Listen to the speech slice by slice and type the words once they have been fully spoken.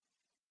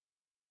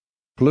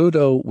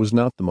Pluto was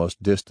not the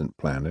most distant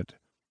planet.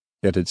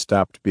 It had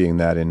stopped being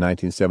that in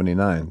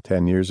 1979,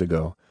 10 years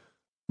ago.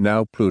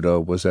 Now Pluto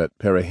was at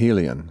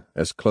perihelion,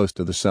 as close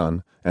to the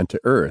Sun and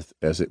to Earth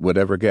as it would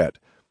ever get.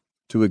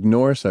 To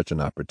ignore such an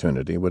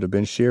opportunity would have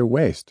been sheer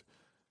waste.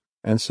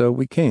 And so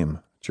we came,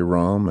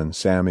 Jerome and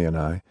Sammy and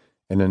I,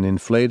 in an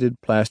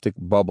inflated plastic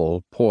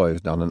bubble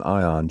poised on an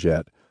ion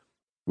jet.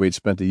 We'd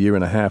spent a year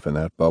and a half in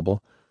that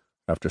bubble.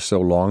 After so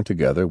long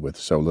together, with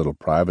so little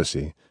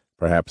privacy,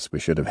 perhaps we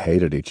should have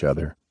hated each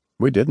other.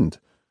 We didn't.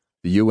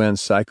 The UN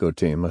psycho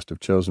team must have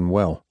chosen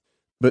well.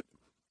 But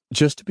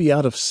just to be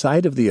out of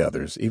sight of the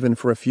others, even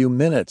for a few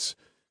minutes,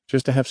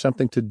 just to have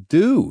something to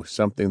do,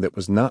 something that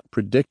was not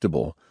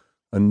predictable,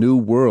 a new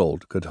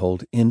world could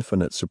hold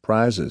infinite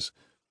surprises.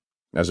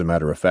 As a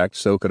matter of fact,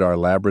 so could our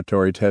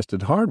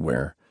laboratory-tested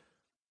hardware.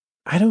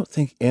 I don't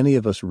think any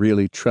of us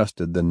really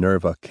trusted the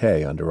Nerva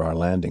K under our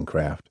landing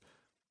craft.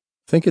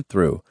 Think it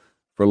through.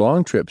 For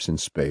long trips in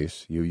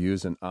space, you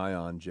use an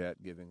ion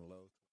jet giving low...